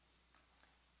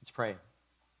Let's pray.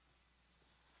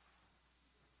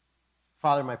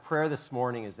 Father, my prayer this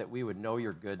morning is that we would know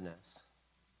your goodness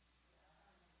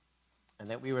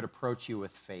and that we would approach you with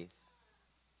faith.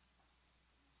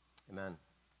 Amen.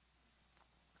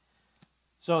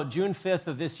 So June 5th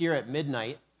of this year at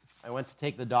midnight, I went to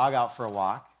take the dog out for a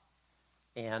walk,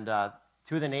 and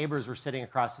two of the neighbors were sitting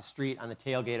across the street on the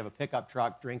tailgate of a pickup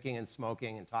truck drinking and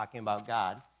smoking and talking about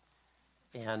God.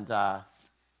 And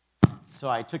so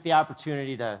I took the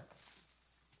opportunity to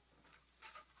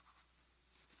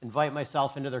invite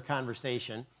myself into their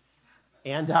conversation.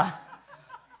 And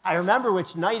I remember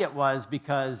which night it was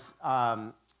because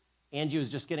Angie was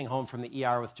just getting home from the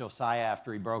ER with Josiah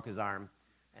after he broke his arm,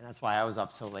 and that's why I was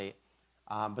up so late.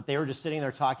 But they were just sitting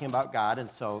there talking about God,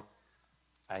 and so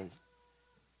I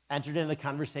entered into the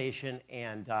conversation,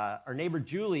 and our neighbor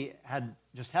Julie had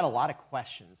a lot of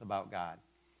questions about God.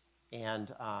 And,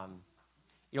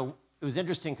 it was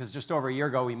interesting because just over a year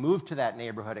ago, we moved to that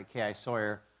neighborhood at K.I.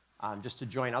 Sawyer just to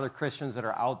join other Christians that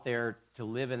are out there to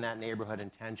live in that neighborhood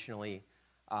intentionally.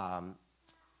 And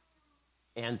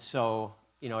so,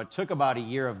 it took about a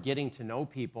year of getting to know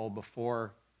people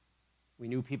before we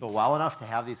knew people well enough to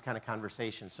have these kind of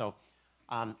conversations. So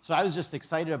I was just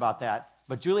excited about that.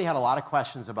 But Julie had a lot of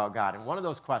questions about God. And one of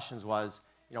those questions was,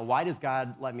 why does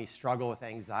God let me struggle with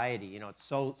anxiety? It's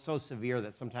so severe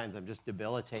that sometimes I'm just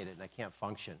debilitated and I can't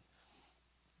function.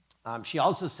 She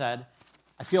also said,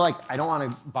 I feel like I don't want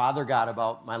to bother God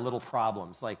about my little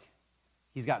problems. Like,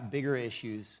 he's got bigger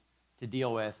issues to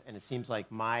deal with, and it seems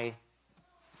like my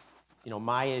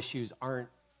issues aren't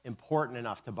important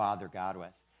enough to bother God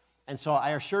with. And so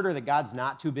I assured her that God's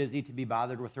not too busy to be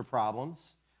bothered with her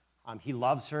problems. He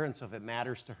loves her, and so if it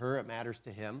matters to her, it matters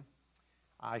to him.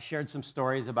 I shared some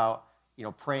stories about,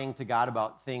 praying to God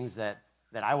about things that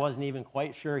I wasn't even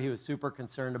quite sure he was super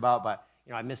concerned about, but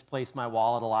I misplaced my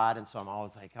wallet a lot, and so I'm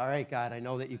always like, all right, God, I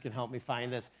know that you can help me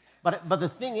find this. But the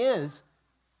thing is,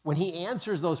 when he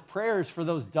answers those prayers for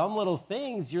those dumb little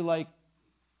things, you're like,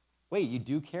 wait, you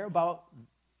do care about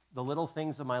the little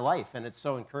things of my life, and it's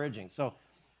so encouraging. So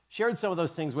shared some of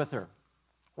those things with her.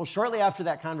 Well, shortly after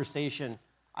that conversation,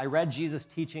 I read Jesus'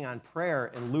 teaching on prayer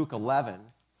in Luke 11,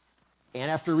 and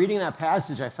after reading that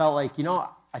passage, I felt like,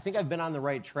 I think I've been on the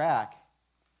right track,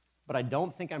 but I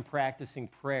don't think I'm practicing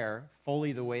prayer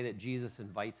fully the way that Jesus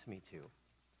invites me to.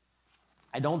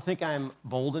 I don't think I'm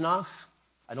bold enough.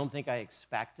 I don't think I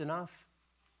expect enough.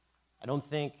 I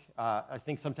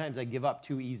think sometimes I give up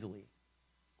too easily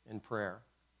in prayer.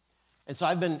 And so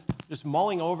I've been just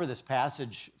mulling over this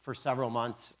passage for several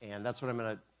months, and that's what I'm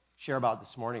going to share about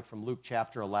this morning from Luke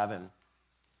chapter 11.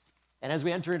 And as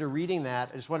we enter into reading that,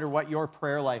 I just wonder what your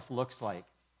prayer life looks like.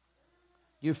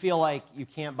 Do you feel like you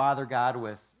can't bother God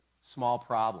with small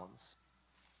problems?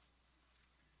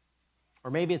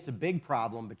 Or maybe it's a big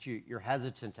problem, but you're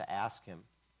hesitant to ask him.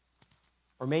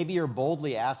 Or maybe you're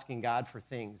boldly asking God for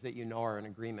things that you know are in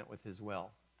agreement with his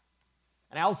will.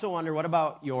 And I also wonder, what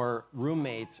about your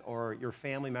roommates or your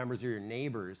family members or your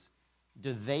neighbors?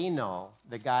 Do they know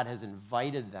that God has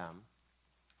invited them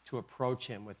to approach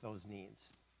him with those needs?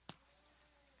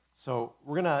 So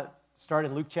we're going to start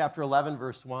in Luke chapter 11,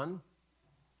 verse 1. It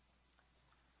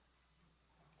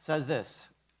says this: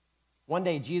 One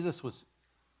day Jesus was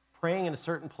praying in a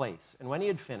certain place, and when he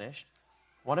had finished,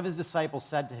 one of his disciples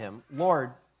said to him,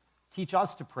 Lord, teach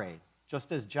us to pray,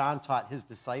 just as John taught his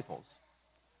disciples.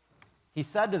 He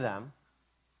said to them,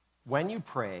 when you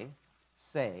pray,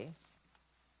 say,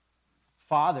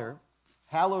 Father,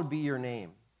 hallowed be your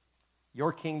name.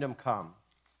 Your kingdom come.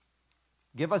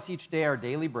 Give us each day our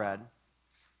daily bread.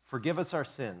 Forgive us our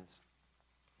sins,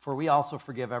 for we also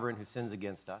forgive everyone who sins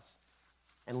against us.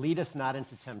 And lead us not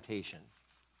into temptation.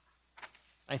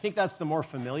 I think that's the more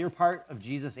familiar part of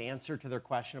Jesus' answer to their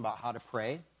question about how to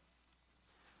pray.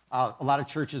 A lot of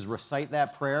churches recite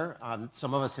that prayer.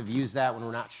 Some of us have used that when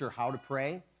we're not sure how to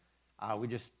pray. We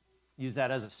just use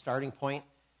that as a starting point.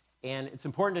 And it's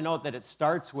important to note that it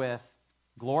starts with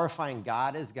glorifying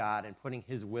God as God and putting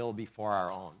his will before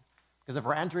our own. Because if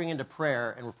we're entering into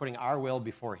prayer and we're putting our will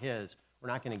before his, we're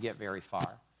not going to get very far.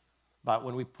 But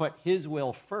when we put his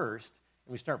will first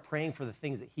and we start praying for the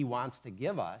things that he wants to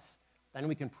give us, then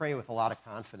we can pray with a lot of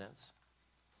confidence.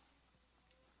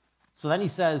 So then he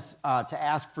says to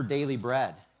ask for daily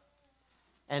bread.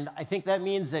 And I think that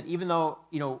means that even though,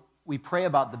 we pray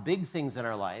about the big things in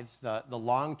our lives, the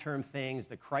long-term things,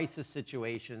 the crisis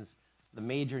situations, the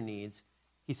major needs,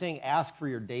 he's saying ask for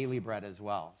your daily bread as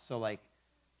well. So like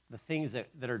the things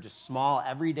that are just small,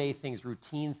 everyday things,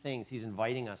 routine things, he's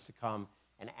inviting us to come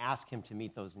and ask him to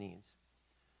meet those needs.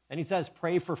 And he says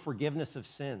pray for forgiveness of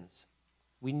sins.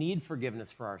 We need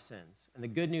forgiveness for our sins. And the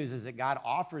good news is that God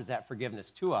offers that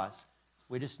forgiveness to us.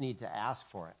 We just need to ask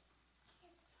for it.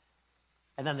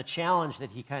 And then the challenge that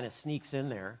he kind of sneaks in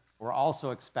there, we're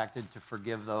also expected to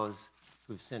forgive those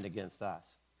who've sinned against us.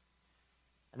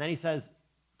 And then he says,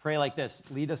 pray like this,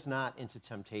 lead us not into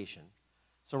temptation.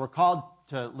 So we're called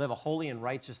to live a holy and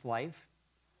righteous life,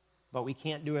 but we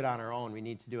can't do it on our own. We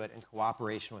need to do it in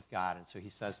cooperation with God. And so he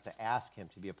says to ask him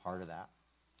to be a part of that.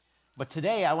 But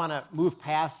today I want to move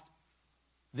past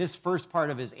this first part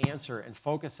of his answer and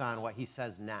focus on what he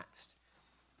says next.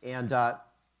 And,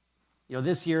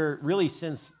 this year, really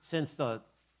since the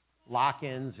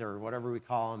lock-ins or whatever we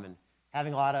call them, and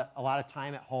having a lot of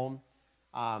time at home,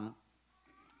 I've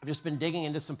just been digging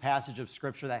into some passage of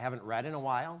Scripture that I haven't read in a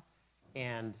while,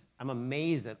 and I'm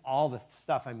amazed at all the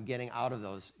stuff I'm getting out of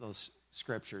those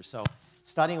Scriptures. So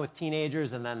studying with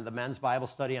teenagers and then the men's Bible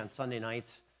study on Sunday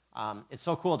nights, it's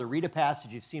so cool to read a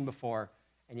passage you've seen before,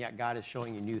 and yet God is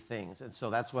showing you new things. And so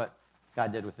that's what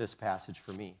God did with this passage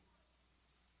for me.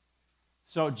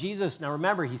 So Jesus, now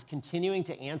remember, he's continuing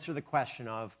to answer the question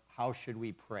of how should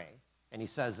we pray? And he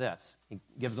says this. He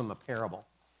gives them a parable.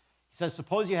 He says,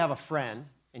 suppose you have a friend,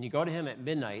 and you go to him at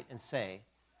midnight and say,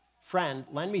 friend,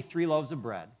 lend me 3 loaves of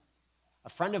bread. A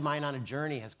friend of mine on a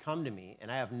journey has come to me,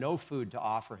 and I have no food to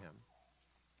offer him.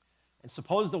 And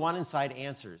suppose the one inside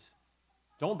answers,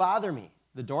 don't bother me.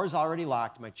 The door's already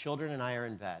locked. My children and I are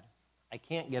in bed. I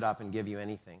can't get up and give you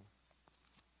anything.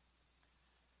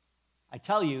 I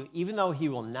tell you, even though he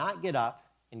will not get up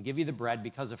and give you the bread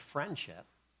because of friendship,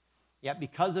 yet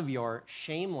because of your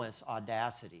shameless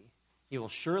audacity, he will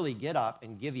surely get up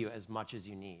and give you as much as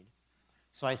you need.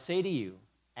 So I say to you,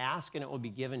 ask and it will be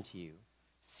given to you.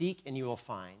 Seek and you will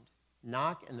find.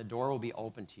 Knock and the door will be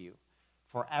open to you.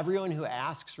 For everyone who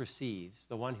asks receives,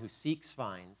 the one who seeks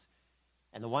finds,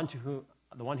 and the one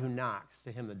who knocks,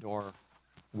 to him the door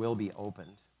will be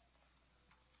opened.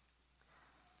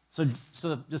 So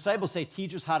the disciples say,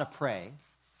 teach us how to pray.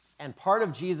 And part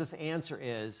of Jesus' answer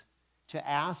is to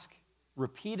ask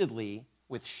repeatedly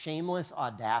with shameless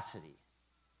audacity.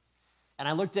 And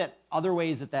I looked at other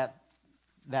ways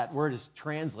that word is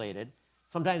translated.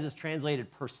 Sometimes it's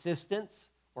translated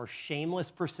persistence or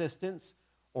shameless persistence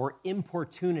or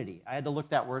importunity. I had to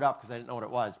look that word up because I didn't know what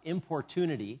it was.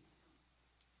 Importunity,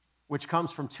 which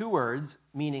comes from 2 words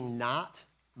meaning not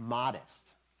modest.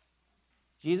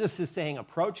 Jesus is saying,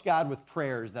 approach God with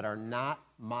prayers that are not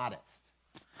modest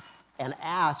and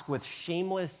ask with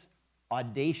shameless,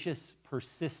 audacious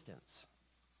persistence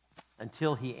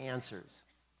until he answers.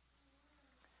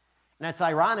 And it's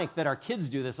ironic that our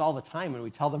kids do this all the time when we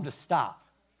tell them to stop.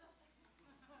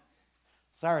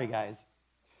 Sorry, guys.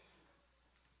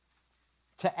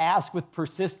 To ask with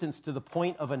persistence to the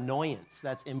point of annoyance,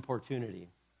 that's importunity.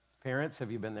 Parents,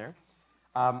 have you been there?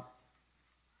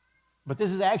 But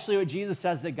this is actually what Jesus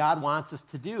says that God wants us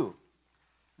to do.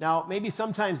 Now, maybe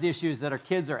sometimes the issue is that our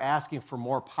kids are asking for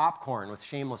more popcorn with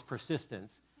shameless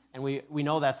persistence, and we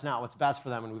know that's not what's best for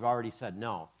them, and we've already said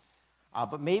no.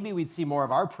 But maybe we'd see more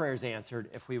of our prayers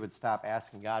answered if we would stop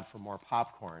asking God for more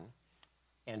popcorn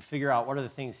and figure out what are the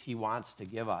things he wants to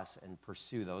give us and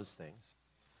pursue those things.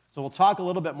 So we'll talk a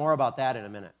little bit more about that in a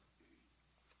minute.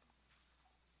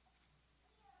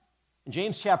 In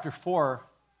James chapter 4,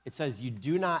 it says, you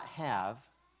do not have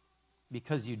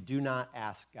because you do not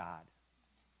ask God.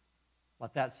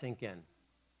 Let that sink in.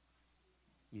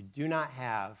 You do not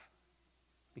have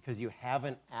because you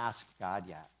haven't asked God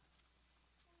yet.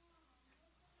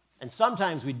 And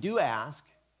sometimes we do ask,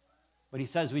 but he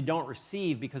says we don't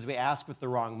receive because we ask with the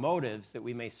wrong motives, that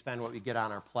we may spend what we get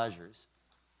on our pleasures.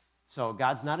 So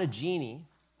God's not a genie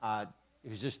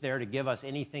who's just there to give us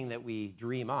anything that we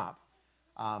dream up.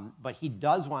 But he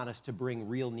does want us to bring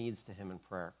real needs to him in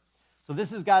prayer. So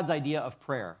this is God's idea of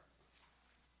prayer.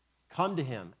 Come to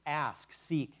him, ask,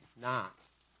 seek, knock.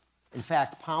 In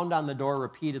fact, pound on the door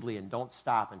repeatedly and don't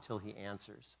stop until he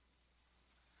answers.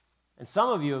 And some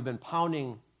of you have been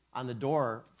pounding on the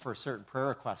door for a certain prayer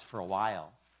request for a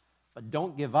while. But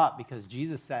don't give up, because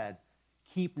Jesus said,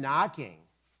 keep knocking.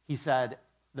 He said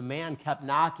the man kept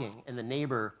knocking, and the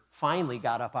neighbor finally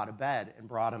got up out of bed and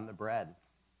brought him the bread.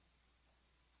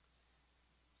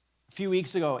 A few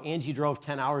weeks ago, Angie drove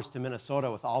 10 hours to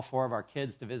Minnesota with all 4 of our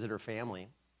kids to visit her family.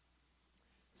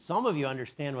 Some of you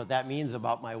understand what that means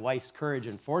about my wife's courage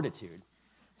and fortitude.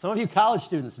 Some of you college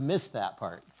students missed that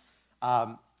part.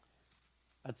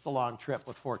 That's a long trip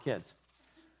with 4 kids.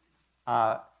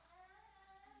 And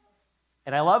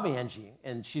I love Angie,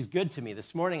 and she's good to me.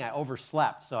 This morning I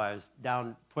overslept, so I was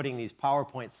down putting these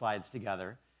PowerPoint slides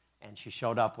together, and she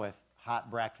showed up with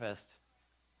hot breakfast.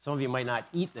 Some of you might not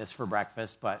eat this for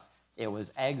breakfast, but It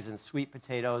was eggs and sweet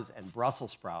potatoes and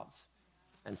Brussels sprouts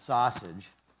and sausage.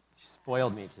 She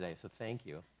spoiled me today, so thank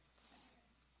you.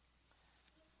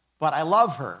 But I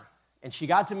love her. And she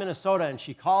got to Minnesota, and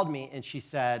she called me, and she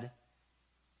said,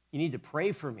 you need to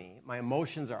pray for me. My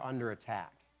emotions are under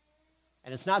attack.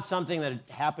 And it's not something that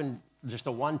happened just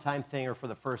a one-time thing or for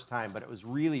the first time, but it was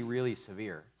really, really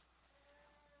severe.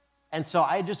 And so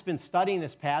I had just been studying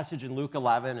this passage in Luke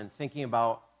 11 and thinking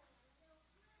about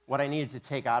what I needed to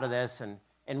take out of this.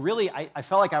 And really, I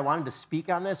felt like I wanted to speak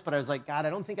on this, but I was like, God, I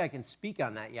don't think I can speak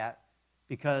on that yet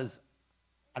because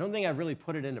I don't think I've really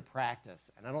put it into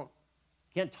practice. And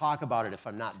can't talk about it if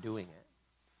I'm not doing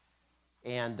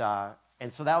it.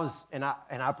 And so that was an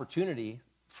opportunity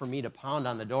for me to pound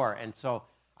on the door. And so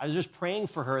I was just praying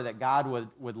for her that God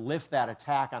would lift that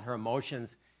attack on her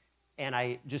emotions. And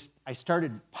I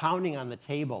started pounding on the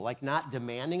table, like not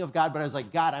demanding of God, but I was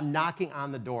like, God, I'm knocking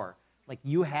on the door. Like,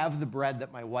 you have the bread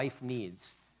that my wife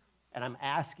needs, and I'm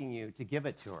asking you to give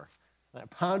it to her. And I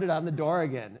pounded on the door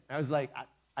again. I was like,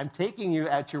 I'm taking you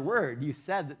at your word. You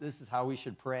said that this is how we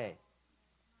should pray.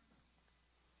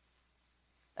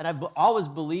 And I've always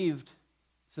believed,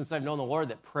 since I've known the Lord,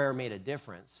 that prayer made a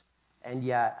difference. And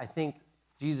yet, I think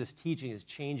Jesus' teaching is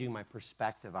changing my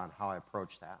perspective on how I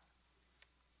approach that.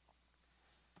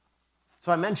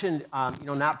 So I mentioned,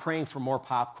 not praying for more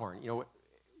popcorn.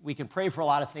 We can pray for a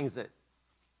lot of things that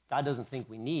God doesn't think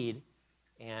we need,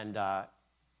 and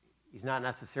he's not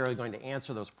necessarily going to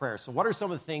answer those prayers. So what are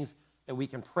some of the things that we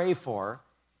can pray for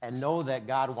and know that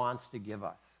God wants to give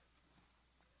us?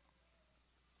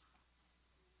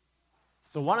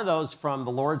 So one of those from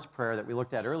the Lord's Prayer that we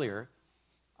looked at earlier,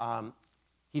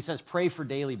 he says, pray for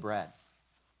daily bread.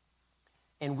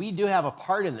 And we do have a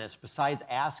part in this besides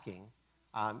asking.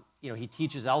 He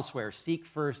teaches elsewhere, seek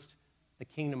first the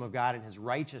kingdom of God and his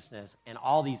righteousness, and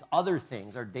all these other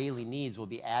things, our daily needs, will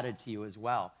be added to you as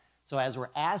well. So as we're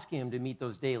asking him to meet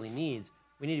those daily needs,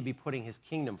 we need to be putting his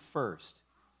kingdom first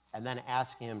and then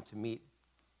asking him to meet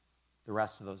the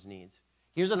rest of those needs.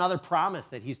 Here's another promise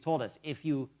that he's told us. If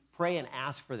you pray and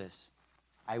ask for this,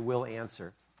 I will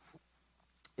answer,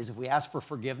 is if we ask for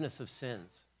forgiveness of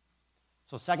sins.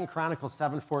 So 2 Chronicles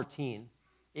 7:14,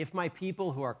 if my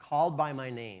people who are called by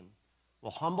my name will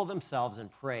humble themselves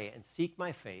and pray and seek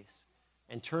my face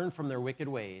and turn from their wicked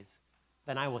ways,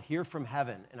 then I will hear from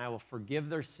heaven and I will forgive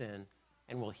their sin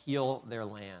and will heal their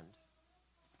land.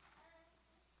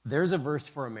 There's a verse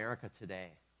for America today.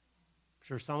 I'm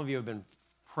sure some of you have been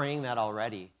praying that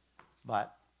already,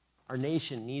 but our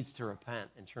nation needs to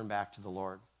repent and turn back to the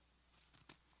Lord.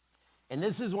 And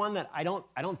this is one that I don't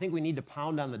think we need to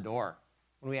pound on the door.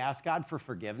 When we ask God for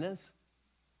forgiveness,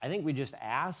 I think we just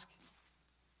ask.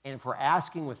 And if we're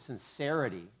asking with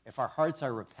sincerity, if our hearts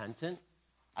are repentant,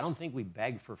 I don't think we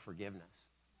beg for forgiveness.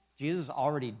 Jesus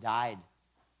already died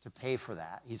to pay for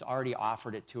that. He's already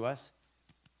offered it to us.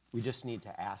 We just need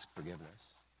to ask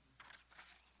forgiveness.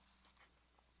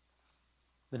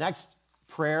 The next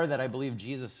prayer that I believe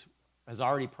Jesus has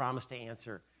already promised to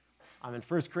answer, in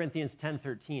 1 Corinthians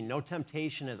 10:13, no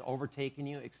temptation has overtaken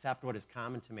you except what is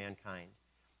common to mankind.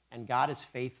 And God is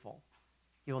faithful.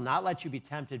 He will not let you be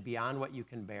tempted beyond what you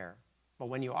can bear. But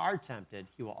when you are tempted,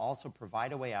 he will also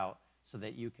provide a way out so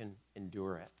that you can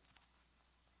endure it.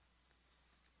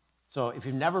 So if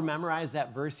you've never memorized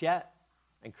that verse yet,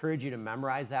 I encourage you to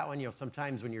memorize that one.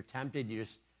 Sometimes when you're tempted, you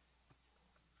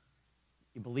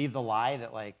believe the lie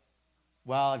that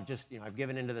I've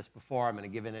given into this before, I'm going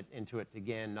to give into it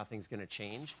again, nothing's going to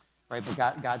change, right?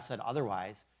 But God said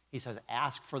otherwise. He says,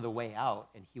 ask for the way out,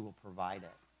 and he will provide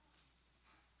it.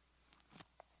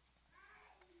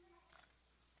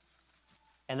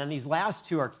 And then these last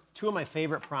two are two of my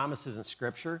favorite promises in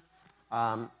Scripture.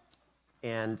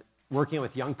 And working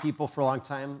with young people for a long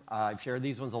time, I've shared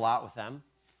these ones a lot with them.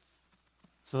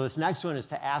 So this next one is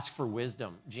to ask for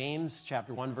wisdom. James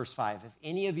chapter 1, verse 5. If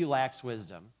any of you lacks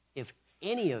wisdom, if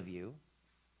any of you,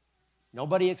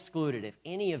 nobody excluded, if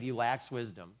any of you lacks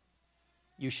wisdom,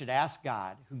 you should ask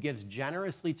God, who gives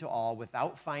generously to all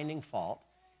without finding fault,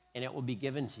 and it will be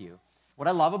given to you. What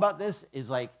I love about this is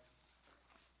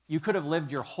you could have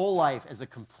lived your whole life as a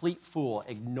complete fool,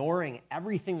 ignoring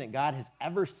everything that God has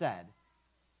ever said.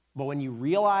 But when you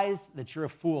realize that you're a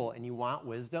fool and you want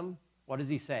wisdom, what does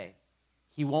he say?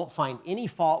 He won't find any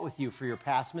fault with you for your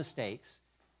past mistakes.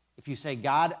 If you say,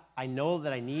 God, I know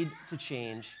that I need to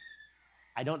change.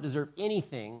 I don't deserve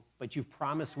anything, but you've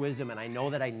promised wisdom and I know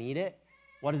that I need it.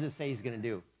 What does it say he's going to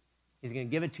do? He's going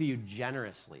to give it to you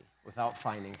generously without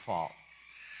finding fault.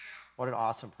 What an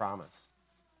awesome promise.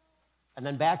 And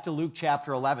then back to Luke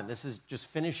chapter 11. This is just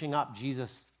finishing up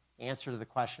Jesus' answer to the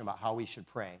question about how we should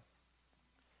pray.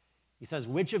 He says,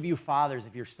 which of you fathers,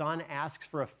 if your son asks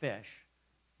for a fish,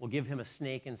 will give him a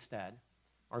snake instead?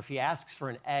 Or if he asks for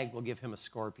an egg, will give him a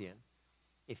scorpion?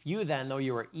 If you then, though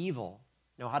you are evil,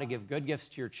 know how to give good gifts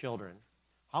to your children,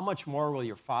 how much more will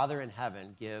your Father in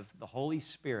heaven give the Holy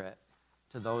Spirit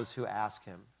to those who ask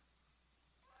him?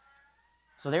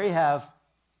 So there you have,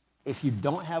 if you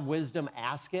don't have wisdom,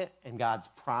 ask it, and God's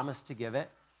promised to give it.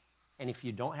 And if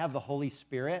you don't have the Holy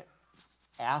Spirit,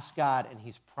 ask God, and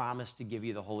he's promised to give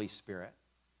you the Holy Spirit.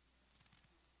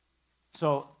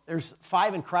 So there's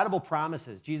 5 incredible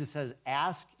promises. Jesus says,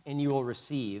 ask and you will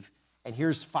receive. And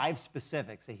here's 5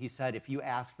 specifics that he said, if you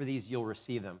ask for these, you'll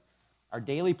receive them. Our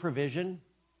daily provision,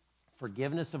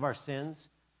 forgiveness of our sins,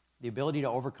 the ability to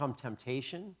overcome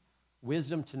temptation,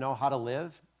 wisdom to know how to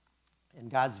live,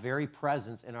 and God's very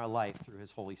presence in our life through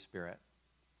his Holy Spirit.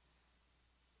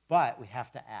 But we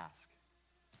have to ask.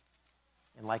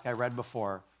 And like I read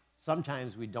before,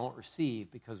 sometimes we don't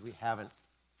receive because we haven't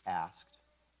asked.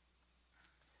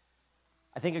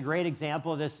 I think a great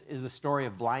example of this is the story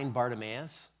of blind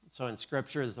Bartimaeus. So in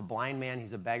Scripture, there's a blind man.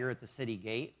 He's a beggar at the city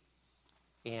gate.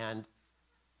 And,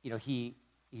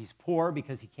 he's poor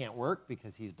because he can't work,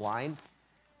 because he's blind.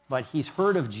 But he's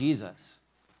heard of Jesus.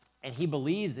 And he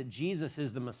believes that Jesus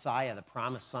is the Messiah, the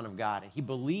promised Son of God. And he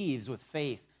believes with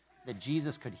faith that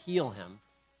Jesus could heal him.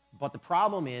 But the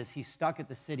problem is he's stuck at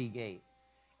the city gate.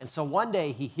 And so one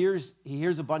day he hears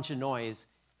a bunch of noise,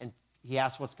 and he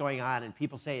asks what's going on, and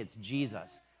people say it's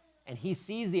Jesus. And he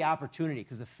sees the opportunity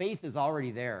because the faith is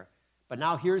already there. But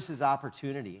now here's his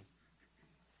opportunity.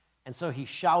 And so he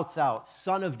shouts out,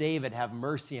 "Son of David, have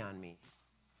mercy on me."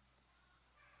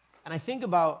 And I think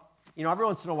about, every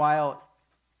once in a while,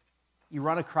 you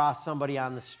run across somebody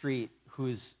on the street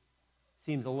who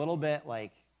seems a little bit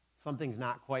like something's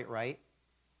not quite right,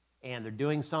 and they're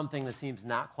doing something that seems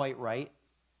not quite right,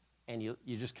 and you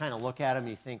just kind of look at them and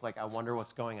you think, I wonder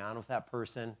what's going on with that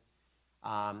person.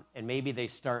 And maybe they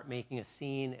start making a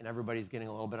scene, and everybody's getting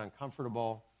a little bit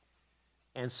uncomfortable.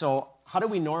 And so how do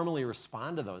we normally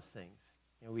respond to those things?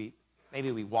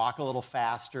 Maybe we walk a little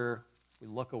faster, we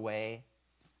look away.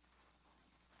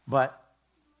 But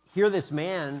here this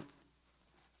man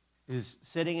is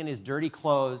sitting in his dirty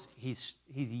clothes. He's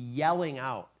yelling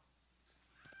out,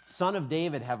 "Son of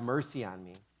David, have mercy on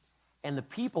me." And the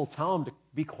people tell him to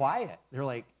be quiet. They're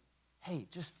like, "Hey,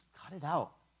 just cut it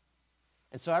out."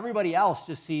 And so everybody else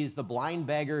just sees the blind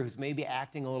beggar who's maybe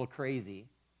acting a little crazy.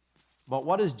 But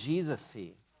what does Jesus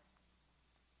see?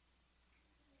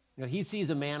 He sees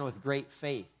a man with great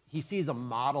faith. He sees a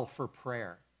model for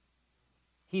prayer.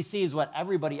 He sees what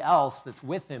everybody else that's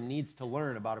with him needs to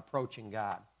learn about approaching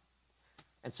God.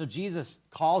 And so Jesus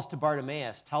calls to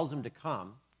Bartimaeus, tells him to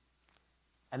come,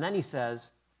 and then he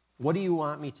says, "What do you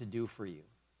want me to do for you?"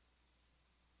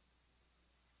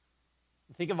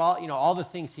 Think of all the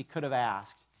things he could have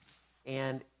asked.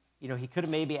 And, he could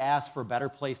have maybe asked for a better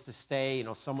place to stay,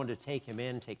 someone to take him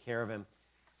in, take care of him.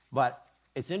 But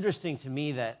it's interesting to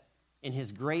me that in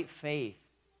his great faith,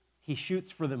 he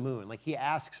shoots for the moon. He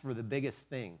asks for the biggest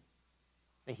thing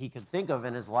that he could think of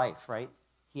in his life, right?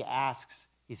 He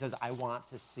says, "I want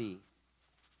to see."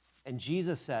 And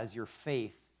Jesus says, "Your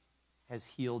faith has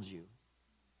healed you."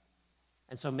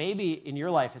 And so maybe in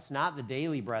your life, it's not the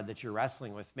daily bread that you're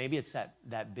wrestling with. Maybe it's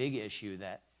that big issue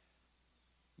that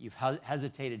you've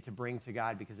hesitated to bring to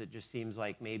God because it just seems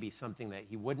like maybe something that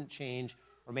he wouldn't change,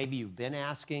 or maybe you've been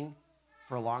asking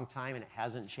for a long time and it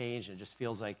hasn't changed, and it just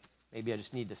feels like maybe I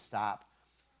just need to stop.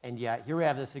 And yet, here we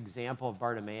have this example of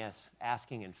Bartimaeus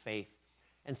asking in faith.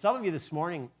 And some of you this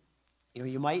morning,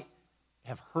 you might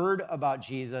have heard about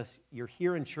Jesus. You're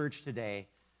here in church today,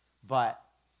 but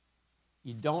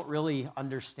you don't really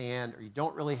understand, or you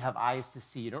don't really have eyes to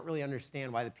see. You don't really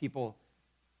understand why the people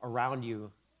around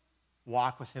you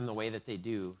walk with him the way that they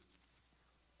do.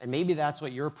 And maybe that's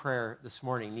what your prayer this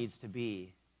morning needs to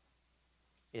be,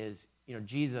 is,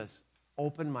 Jesus,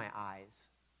 open my eyes.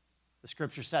 The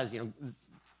Scripture says,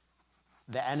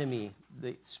 the enemy,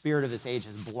 the spirit of this age,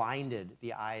 has blinded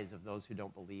the eyes of those who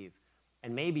don't believe.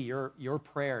 And maybe your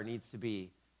prayer needs to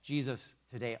be, "Jesus,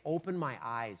 today, open my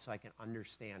eyes so I can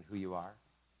understand who you are."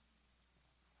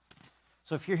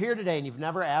 So if you're here today and you've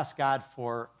never asked God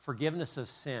for forgiveness of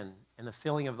sin and the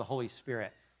filling of the Holy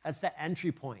Spirit, that's the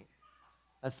entry point.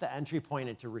 That's the entry point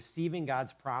into receiving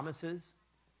God's promises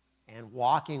and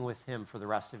walking with him for the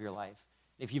rest of your life.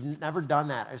 If you've never done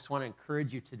that, I just want to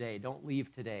encourage you today. Don't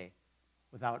leave today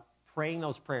without praying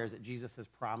those prayers that Jesus has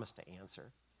promised to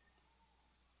answer.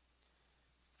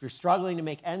 If you're struggling to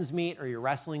make ends meet, or you're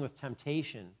wrestling with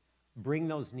temptation, bring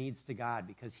those needs to God,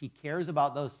 because he cares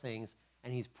about those things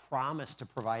and he's promised to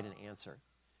provide an answer.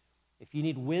 if you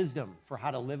need wisdom for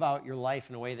how to live out your life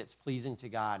in a way that's pleasing to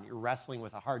God, and you're wrestling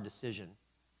with a hard decision,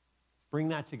 bring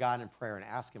that to God in prayer and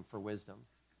ask him for wisdom.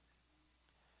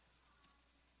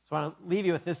 So I want to leave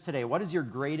you with this today. What is your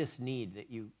greatest need that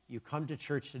you come to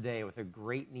church today with a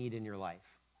great need in your life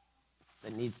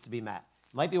that needs to be met?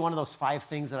 It might be one of those 5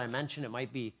 things that I mentioned. It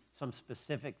might be some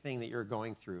specific thing that you're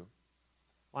going through.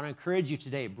 I want to encourage you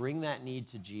today, bring that need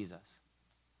to Jesus.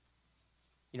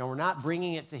 You know, we're not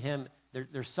bringing it to him.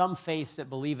 There's some faiths that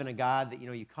believe in a God that, you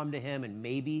know, you come to him and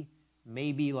maybe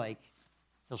like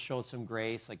he'll show some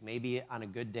grace, like maybe on a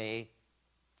good day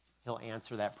he'll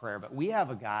answer that prayer. But we have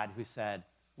a God who said,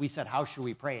 we said, how should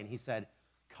we pray? And he said,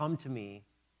 come to me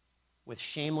with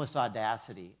shameless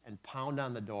audacity and pound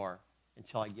on the door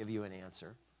until I give you an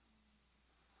answer.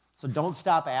 So don't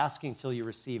stop asking till you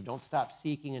receive. Don't stop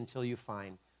seeking until you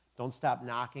find. Don't stop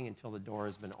knocking until the door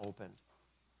has been opened.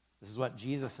 This is what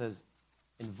Jesus has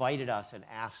invited us and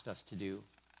asked us to do.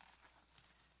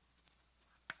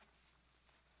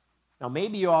 Now,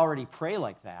 maybe you already pray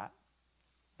like that,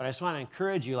 but I just want to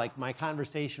encourage you, like my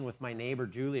conversation with my neighbor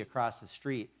Julie across the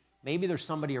street, maybe there's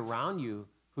somebody around you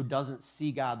who doesn't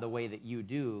see God the way that you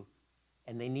do,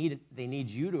 and they need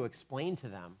you to explain to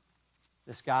them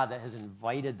this God that has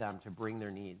invited them to bring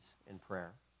their needs in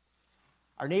prayer.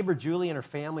 Our neighbor Julie and her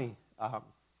family,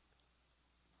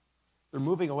 they're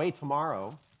moving away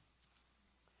tomorrow.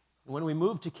 And when we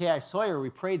moved to K.I. Sawyer, we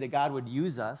prayed that God would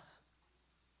use us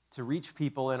to reach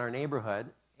people in our neighborhood,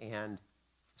 and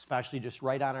especially just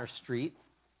right on our street.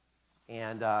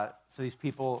 And so these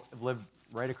people have lived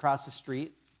right across the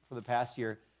street for the past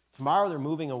year. Tomorrow they're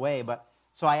moving away,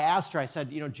 so I asked her, I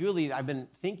said, you know, Julie, I've been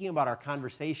thinking about our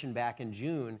conversation back in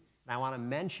June, and I want to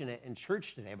mention it in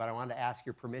church today, but I wanted to ask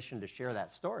your permission to share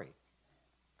that story.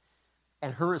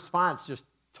 And her response just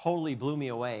totally blew me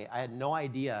away. I had no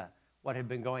idea what had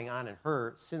been going on in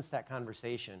her since that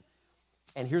conversation.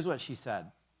 And here's what she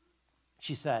said.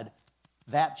 She said,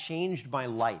 that changed my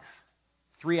life.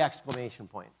 3 exclamation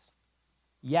points.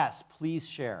 Yes, please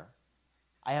share.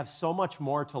 I have so much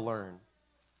more to learn.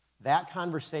 That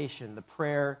conversation, the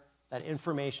prayer, that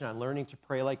information on learning to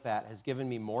pray like that has given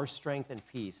me more strength and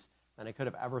peace than I could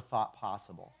have ever thought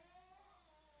possible.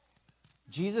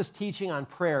 Jesus' teaching on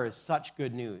prayer is such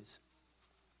good news.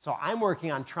 So I'm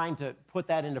working on trying to put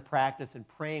that into practice and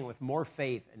praying with more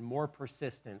faith and more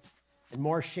persistence and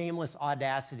more shameless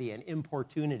audacity and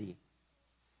importunity.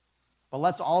 But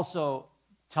let's also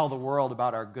tell the world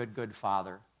about our good, good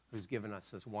Father who's given us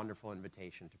this wonderful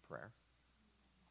invitation to prayer.